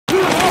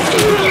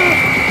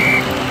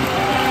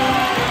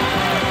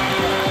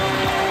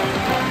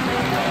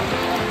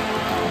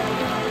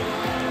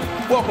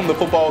Welcome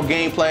to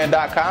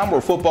footballgameplan.com, where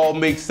football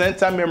makes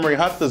sense. I'm Emery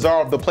Hunt, the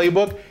czar of the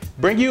playbook,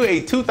 bring you a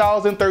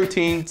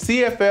 2013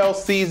 CFL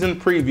season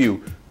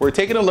preview. We're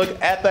taking a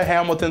look at the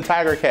Hamilton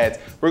Tiger Cats.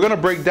 We're going to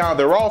break down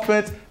their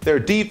offense, their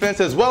defense,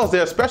 as well as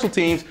their special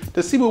teams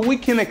to see what we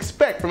can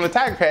expect from the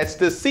Tiger Cats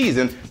this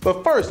season.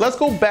 But first, let's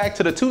go back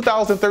to the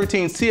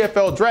 2013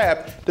 CFL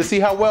draft to see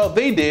how well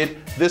they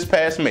did this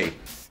past May.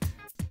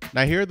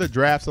 Now here are the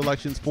draft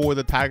selections for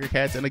the Tiger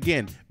Cats, and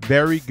again,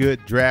 very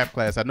good draft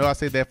class. I know I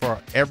say that for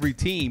every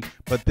team,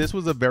 but this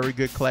was a very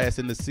good class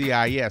in the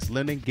CIS.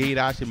 Lyndon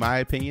Gadosh, in my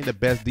opinion, the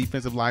best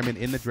defensive lineman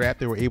in the draft.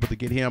 They were able to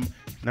get him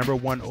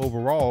 #1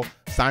 overall.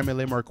 Simon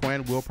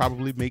Lemarquin will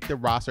probably make the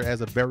roster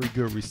as a very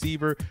good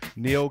receiver.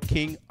 Neil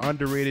King,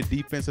 underrated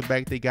defensive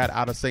back they got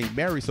out of St.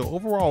 Mary. So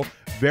overall,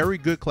 very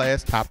good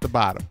class top to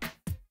bottom.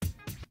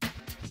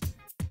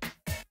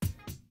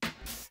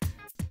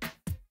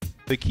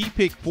 The key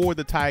pick for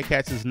the Tiger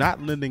Cats is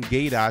not Lyndon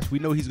Gadosh. We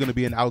know he's going to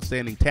be an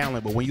outstanding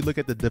talent, but when you look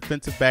at the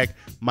defensive back,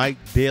 Mike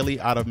Daly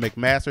out of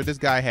McMaster, this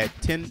guy had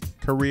 10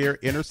 career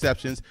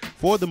interceptions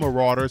for the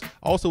Marauders.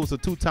 Also was a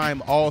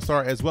two-time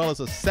All-Star as well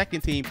as a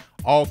second-team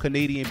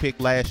All-Canadian pick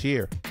last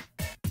year.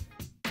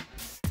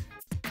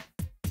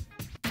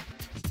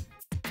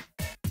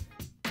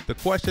 The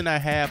question I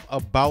have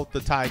about the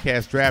Tiger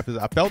Cats draft is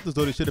I felt as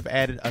though they should have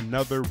added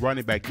another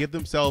running back. Give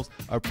themselves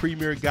a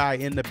premier guy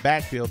in the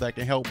backfield that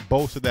can help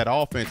bolster that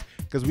offense,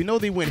 because we know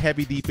they went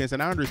heavy defense,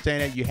 and I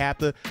understand that you have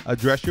to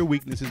address your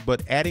weaknesses,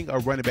 but adding a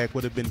running back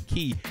would have been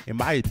key, in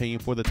my opinion,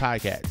 for the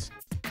Tiger Cats.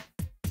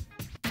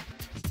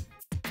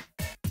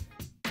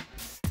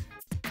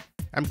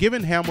 I'm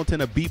giving Hamilton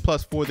a B+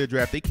 for their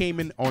draft. They came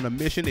in on a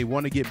mission. They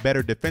want to get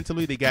better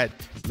defensively. They got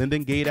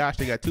Lyndon Gadosh.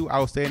 They got two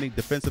outstanding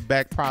defensive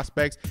back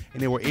prospects,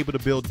 and they were able to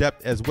build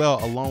depth as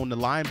well along the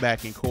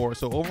linebacking core.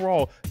 So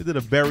overall, they did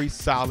a very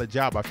solid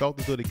job. I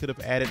felt as though they could have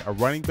added a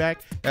running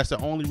back. That's the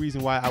only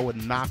reason why I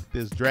would knock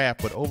this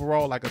draft. But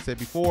overall, like I said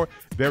before,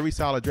 very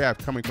solid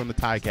draft coming from the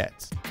Tiger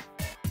Cats.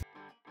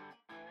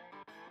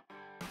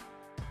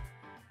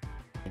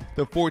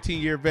 The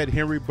 14-year vet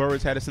Henry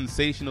Burris had a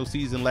sensational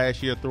season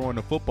last year throwing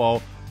the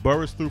football.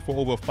 Burris threw for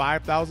over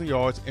 5,000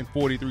 yards and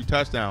 43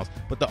 touchdowns,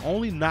 but the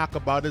only knock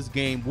about his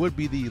game would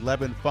be the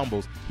 11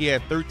 fumbles. He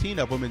had 13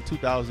 of them in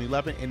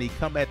 2011, and they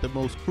come at the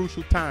most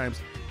crucial times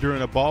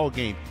during a ball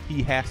game.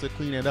 He has to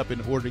clean it up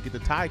in order to get the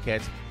Tiger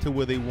Cats to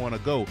where they want to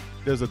go.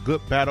 There's a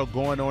good battle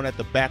going on at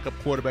the backup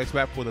quarterback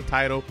spot for the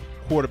title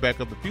quarterback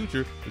of the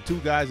future. The two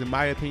guys, in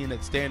my opinion,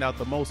 that stand out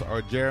the most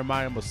are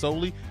Jeremiah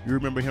Masoli, you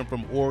remember him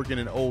from Oregon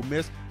and Ole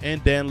Miss,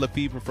 and Dan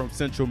Lefevre from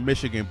Central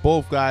Michigan.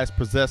 Both guys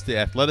possess the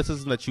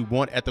athleticism that you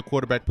want at the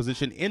quarterback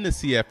position in the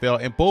CFL,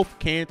 and both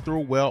can throw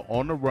well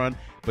on the run.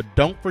 But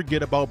don't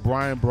forget about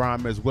Brian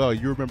Brohm as well.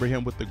 You remember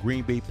him with the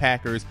Green Bay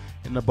Packers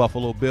and the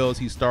Buffalo Bills.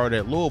 He started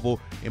at Louisville.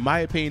 In my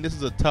opinion, this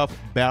is a tough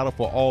battle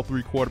for all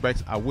three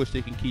quarterbacks. I wish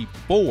they can keep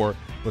 4,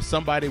 but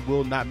somebody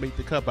will not make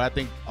the cut. But I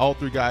think all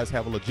three guys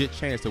have a legit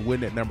chance to win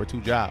that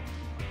 #2 job.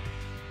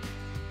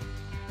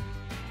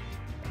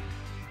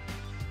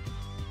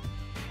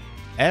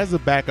 As a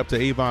backup to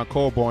Avon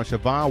Colborn,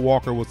 Siobhan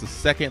Walker was the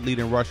second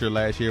leading rusher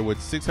last year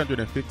with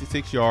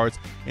 656 yards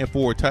and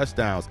 4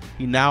 touchdowns.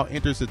 He now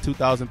enters the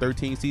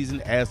 2013 season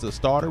as the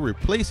starter,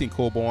 replacing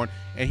Colborn,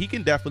 and he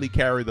can definitely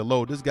carry the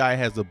load. This guy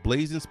has a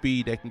blazing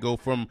speed that can go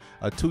from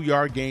a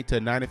 2-yard gain to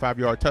a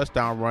 95-yard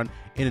touchdown run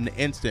in an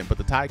instant. But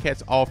the Tiger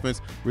Cats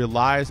offense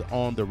relies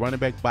on the running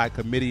back by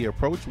committee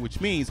approach,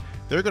 which means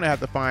they're going to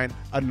have to find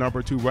a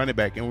 #2 running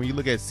back. And when you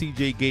look at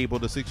C.J. Gable,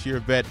 the 6-year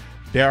vet,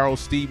 Darrell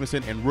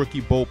Stevenson, and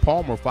rookie Bo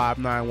Palmer,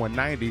 5'9",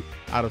 190,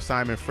 out of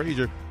Simon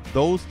Fraser,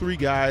 those 3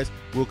 guys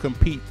will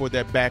compete for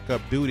that backup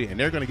duty, and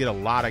they're going to get a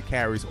lot of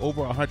carries.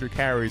 Over 100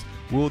 carries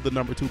will the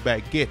 #2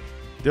 back get.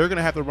 They're going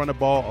to have to run the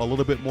ball a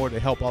little bit more to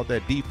help out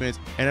that defense.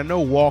 And I know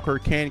Walker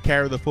can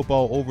carry the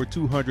football over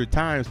 200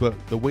 times, but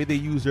the way they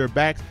use their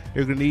backs,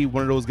 they're going to need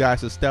one of those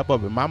guys to step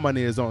up. And my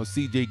money is on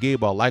C.J.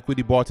 Gable. I like what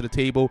he brought to the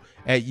table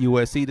at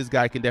USC. This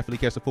guy can definitely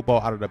catch the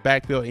football out of the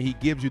backfield, and he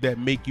gives you that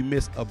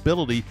make-you-miss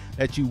ability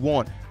that you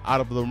want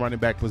out of the running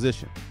back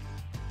position.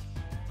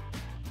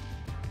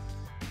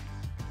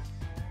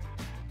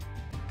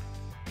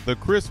 The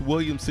Chris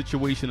Williams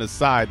situation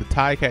aside, the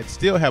Tiger Cats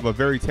still have a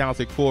very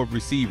talented core of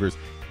receivers.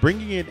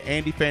 Bringing in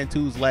Andy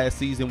Fantuz last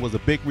season was a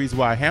big reason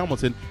why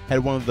Hamilton had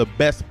one of the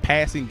best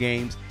passing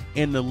games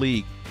in the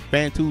league.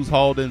 Fantuz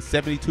hauled in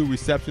 72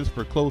 receptions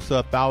for close to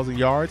 1,000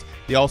 yards.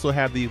 They also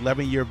have the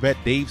 11-year vet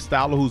Dave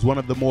Stoller, who's one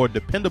of the more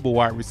dependable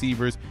wide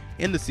receivers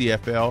in the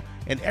CFL.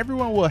 And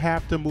everyone will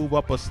have to move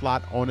up a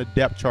slot on the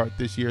depth chart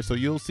this year, so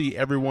you'll see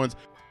everyone's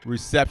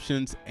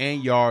receptions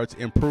and yards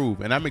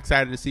improve. And I'm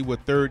excited to see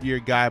what 3rd-year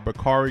guy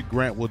Bakari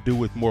Grant will do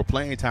with more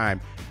playing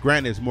time.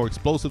 Grant is more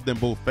explosive than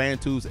both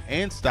Fantuz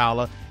and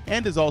Stoller,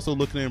 and is also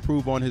looking to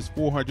improve on his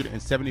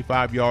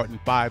 475-yard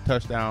and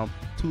 5-touchdown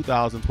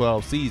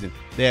 2012 season.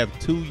 They have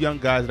 2 young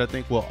guys that I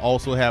think will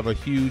also have a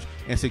huge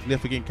and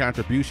significant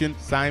contribution.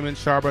 Simon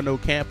Charbonneau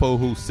Campo,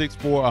 who's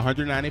 6'4",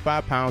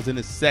 195 pounds in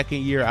his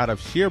 2nd year out of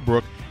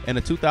Sherbrooke, and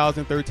the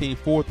 2013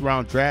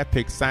 4th-round draft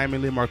pick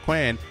Simon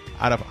Lemarquin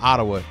out of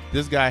Ottawa.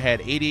 This guy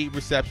had 88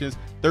 receptions,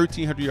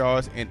 1,300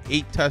 yards, and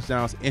 8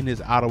 touchdowns in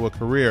his Ottawa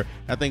career.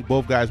 I think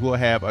both guys will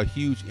have a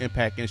huge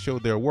impact and show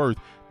their worth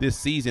this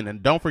season.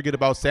 And don't forget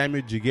about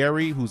Samuel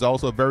Jageri, who's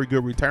also a very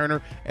good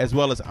returner, as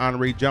well as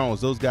Andre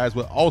Jones. Those guys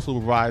will also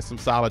provide some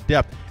solid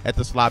depth at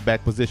the slot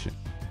back position.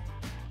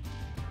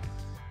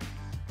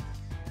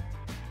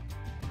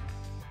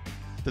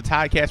 The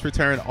Ticats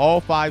returned all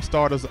 5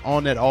 starters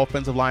on that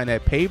offensive line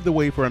that paved the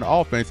way for an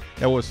offense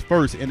that was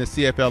first in the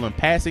CFL in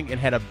passing and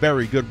had a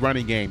very good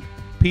running game.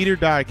 Peter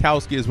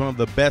Diakowski is one of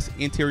the best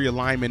interior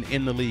linemen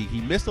in the league.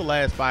 He missed the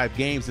last 5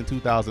 games in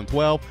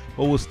 2012,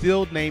 but was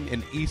still named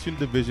an Eastern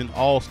Division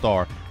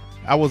All-Star.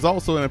 I was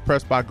also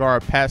impressed by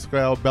guard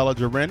Pascal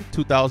Bellegerin,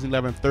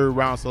 2011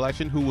 third-round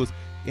selection, who was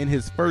in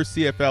his first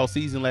CFL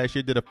season last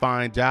year, did a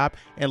fine job.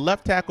 And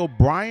left tackle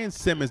Brian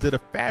Simmons did a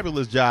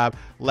fabulous job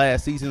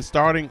last season,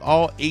 starting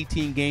all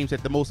 18 games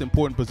at the most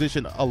important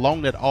position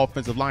along that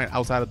offensive line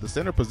outside of the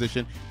center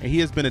position. And he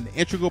has been an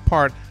integral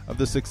part of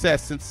the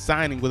success since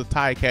signing with the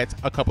Ticats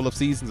a couple of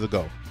seasons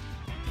ago.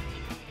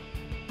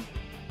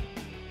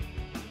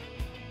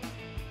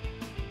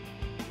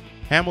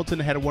 Hamilton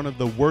had one of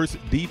the worst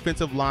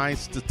defensive lines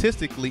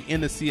statistically in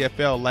the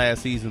CFL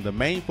last season. The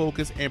main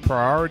focus and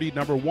priority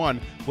number 1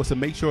 was to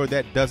make sure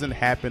that doesn't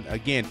happen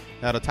again.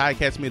 Now, the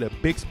Ticats made a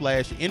big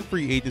splash in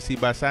free agency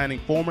by signing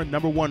former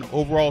number 1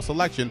 overall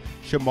selection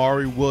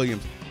Shamari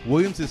Williams.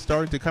 Williams is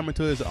starting to come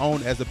into his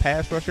own as a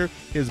pass rusher.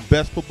 His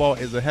best football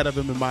is ahead of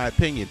him, in my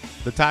opinion.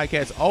 The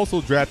Ticats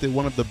also drafted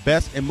one of the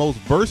best and most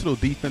versatile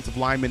defensive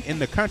linemen in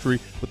the country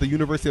with the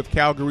University of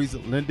Calgary's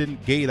Lyndon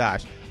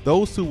Gadosh.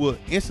 Those two will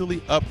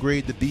instantly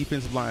upgrade the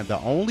defensive line. The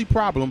only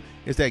problem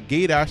is that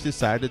Gadosh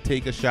decided to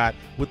take a shot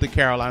with the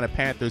Carolina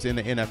Panthers in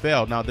the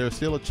NFL. Now, there's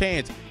still a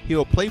chance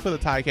he'll play for the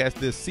Ticats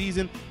this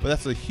season, but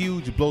that's a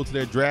huge blow to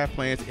their draft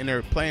plans and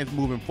their plans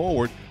moving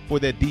forward for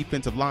their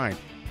defensive line.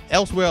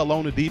 Elsewhere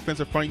along the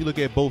defensive front, you look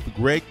at both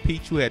Greg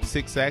Peach, who had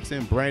 6 sacks,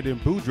 and Brandon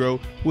Boudreaux,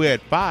 who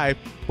had 5.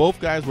 Both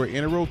guys were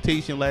in a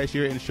rotation last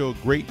year and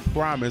showed great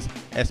promise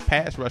as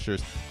pass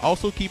rushers.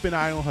 Also keep an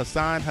eye on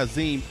Hassan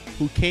Hazim,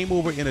 who came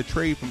over in a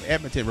trade from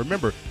Edmonton.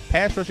 Remember,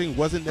 pass rushing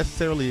wasn't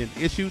necessarily an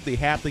issue. They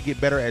have to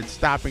get better at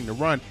stopping the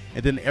run,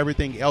 and then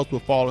everything else will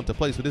fall into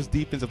place. So this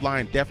defensive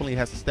line definitely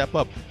has to step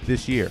up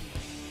this year.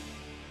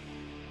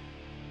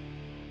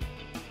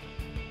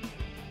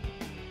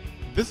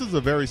 This is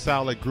a very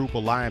solid group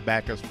of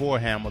linebackers for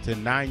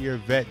Hamilton. 9-year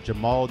vet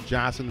Jamal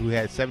Johnson, who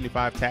had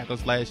 75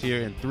 tackles last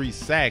year and 3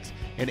 sacks,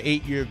 and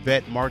 8-year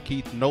vet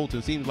Markeith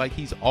Knowlton. Seems like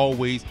he's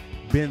always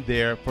been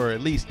there for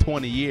at least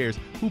 20 years,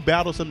 who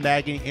battled some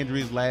nagging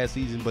injuries last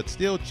season but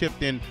still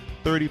chipped in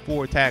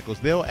 34 tackles.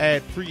 They'll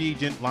add free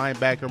agent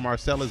linebacker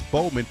Marcellus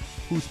Bowman,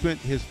 who spent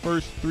his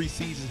first 3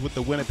 seasons with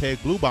the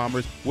Winnipeg Blue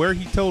Bombers, where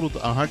he totaled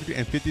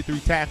 153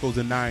 tackles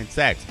and 9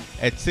 sacks.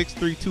 At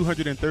 6'3",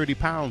 230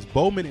 pounds,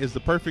 Bowman is the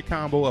perfect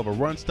combo of a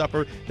run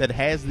stuffer that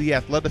has the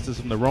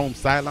athleticism to roam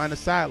sideline to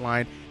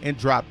sideline and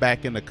drop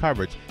back into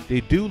coverage.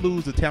 They do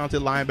lose the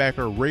talented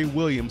linebacker Ray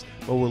Williams,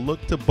 but will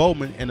look to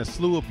Bowman and a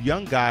slew of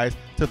young guys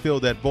to fill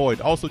that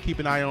void. Also keep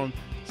an eye on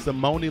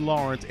Simone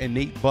Lawrence and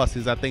Nate Buss.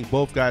 I think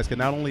both guys can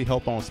not only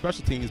help on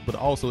special teams, but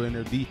also in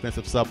their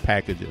defensive sub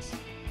packages.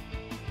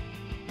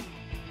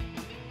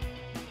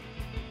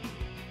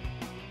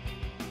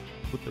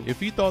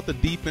 If you thought the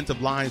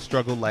defensive line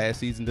struggled last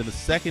season, then the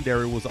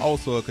secondary was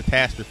also a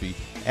catastrophe.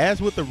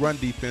 As with the run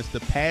defense, the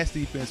pass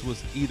defense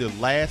was either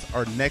last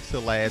or next to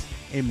last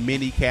in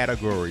many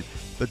categories.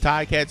 The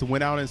Ticats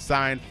went out and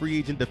signed free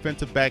agent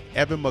defensive back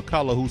Evan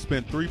McCullough, who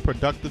spent 3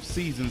 productive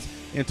seasons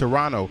in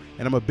Toronto.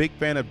 And I'm a big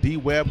fan of D.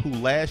 Webb, who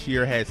last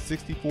year had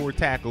 64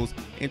 tackles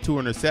and 2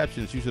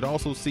 interceptions. You should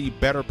also see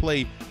better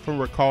play from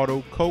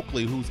Ricardo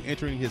Coakley, who's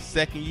entering his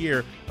 2nd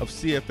year of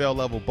CFL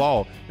level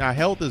ball. Now,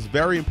 health is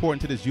very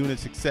important to this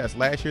unit's success.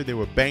 Last year they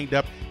were banged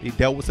up, they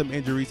dealt with some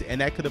injuries, and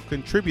that could have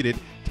contributed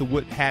to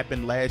what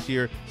happened last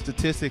year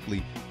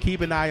statistically.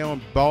 Keep an eye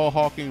on ball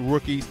hawking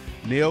rookies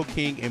Neil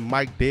King and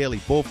Mike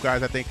Daly. Both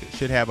guys I think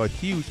should have a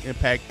huge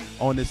impact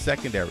on this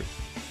secondary.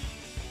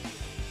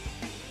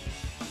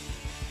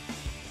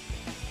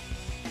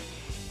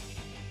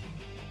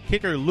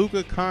 Kicker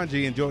Luka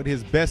Kanji enjoyed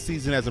his best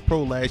season as a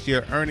pro last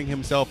year, earning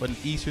himself an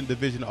Eastern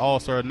Division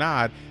All-Star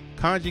nod.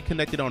 Kanji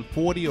connected on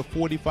 40 of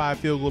 45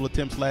 field goal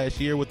attempts last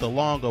year with a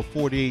long of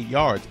 48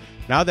 yards.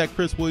 Now that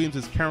Chris Williams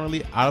is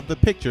currently out of the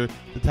picture,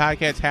 the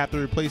Ticats have to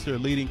replace their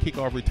leading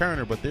kickoff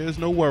returner, but there's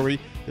no worry.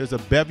 There's a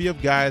bevy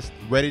of guys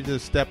ready to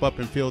step up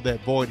and fill that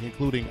void,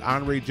 including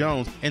Andre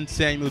Jones and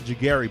Samuel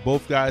Jageri.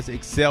 Both guys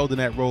excelled in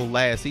that role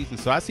last season,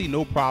 so I see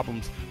no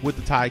problems with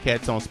the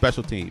Ticats on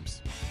special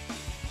teams.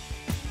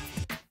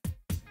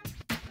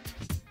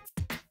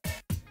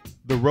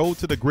 The road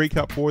to the Grey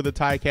Cup for the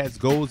Ticats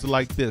goes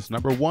like this.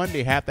 Number 1,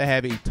 they have to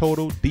have a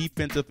total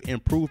defensive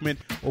improvement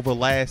over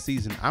last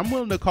season. I'm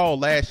willing to call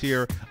last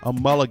year a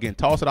mulligan.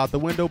 Toss it out the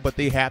window, but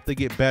they have to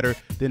get better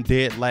than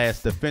dead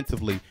last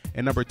defensively.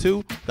 And number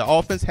 2, the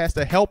offense has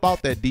to help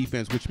out that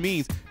defense, which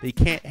means they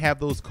can't have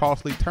those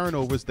costly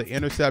turnovers, the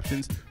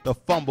interceptions, the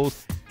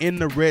fumbles, in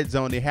the red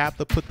zone. They have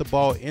to put the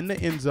ball in the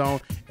end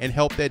zone and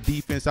help that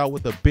defense out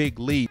with a big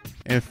lead.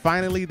 And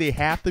finally, they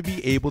have to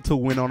be able to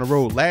win on the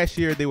road. Last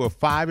year, they were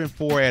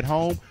 5-4 at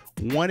home,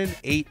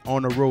 1-8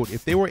 on the road.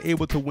 If they were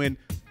able to win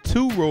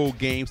 2 road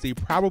games, they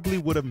probably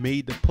would have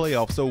made the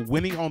playoffs. So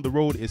winning on the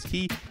road is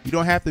key. You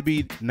don't have to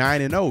be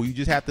 9-0. You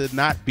just have to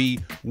not be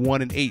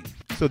 1-8.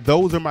 So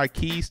those are my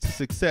keys to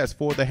success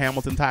for the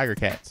Hamilton Tiger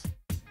Cats.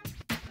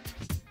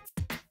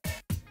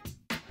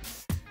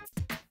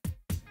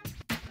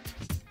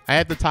 I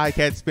had the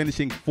Ticats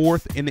finishing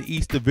 4th in the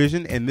East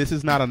Division, and this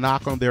is not a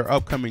knock on their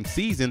upcoming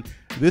season.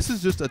 This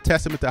is just a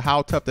testament to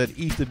how tough that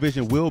East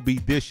Division will be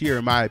this year,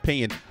 in my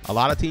opinion. A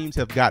lot of teams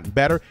have gotten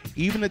better.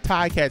 Even the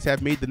Ticats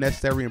have made the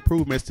necessary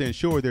improvements to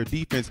ensure their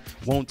defense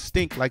won't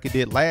stink like it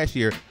did last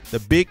year. The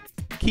big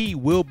key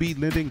will be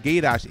Lyndon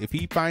Gaidosh. If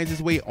he finds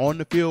his way on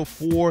the field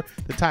for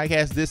the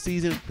Ticats this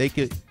season, they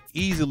could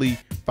easily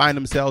find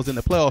themselves in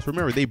the playoffs.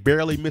 Remember, they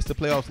barely missed the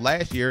playoffs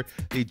last year.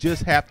 They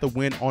just have to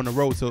win on the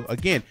road. So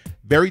again,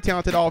 very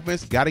talented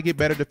offense, got to get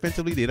better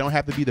defensively. They don't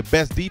have to be the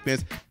best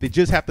defense. They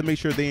just have to make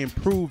sure they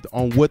improved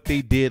on what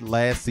they did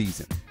last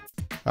season.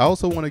 I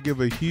also want to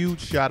give a huge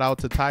shout out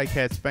to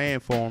Ticats fan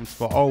forums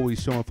for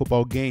always showing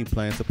football game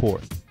plan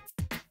support.